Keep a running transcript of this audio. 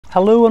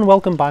Hello and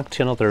welcome back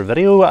to another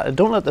video.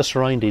 Don't let the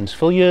surroundings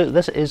fool you,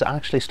 this is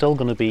actually still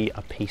going to be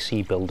a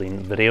PC building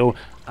video,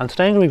 and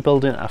today I'm going to be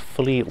building a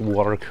fully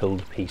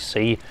water-cooled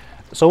PC.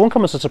 So it won't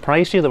come as a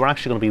surprise to you that we're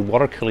actually going to be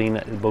water cooling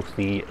both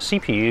the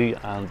CPU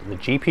and the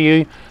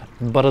GPU,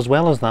 but as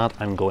well as that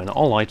I'm going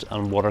all out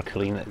and water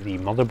cooling the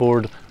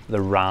motherboard,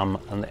 the RAM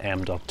and the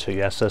M.2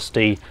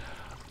 SSD.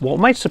 What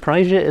might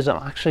surprise you is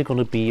I'm actually going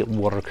to be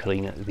water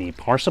cooling the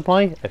power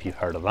supply, if you've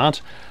heard of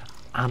that.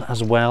 And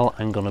as well,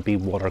 I'm going to be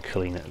water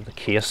cooling the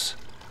case.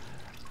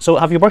 So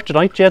have you worked it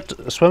out yet?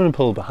 A swimming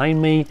pool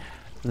behind me.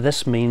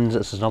 This means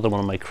this is another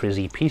one of my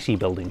crazy PC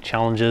building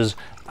challenges,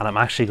 and I'm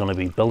actually going to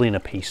be building a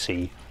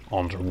PC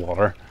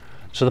underwater.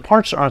 So the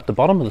parts are at the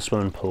bottom of the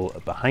swimming pool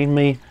behind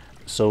me,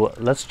 so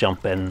let's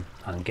jump in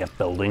and get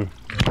building.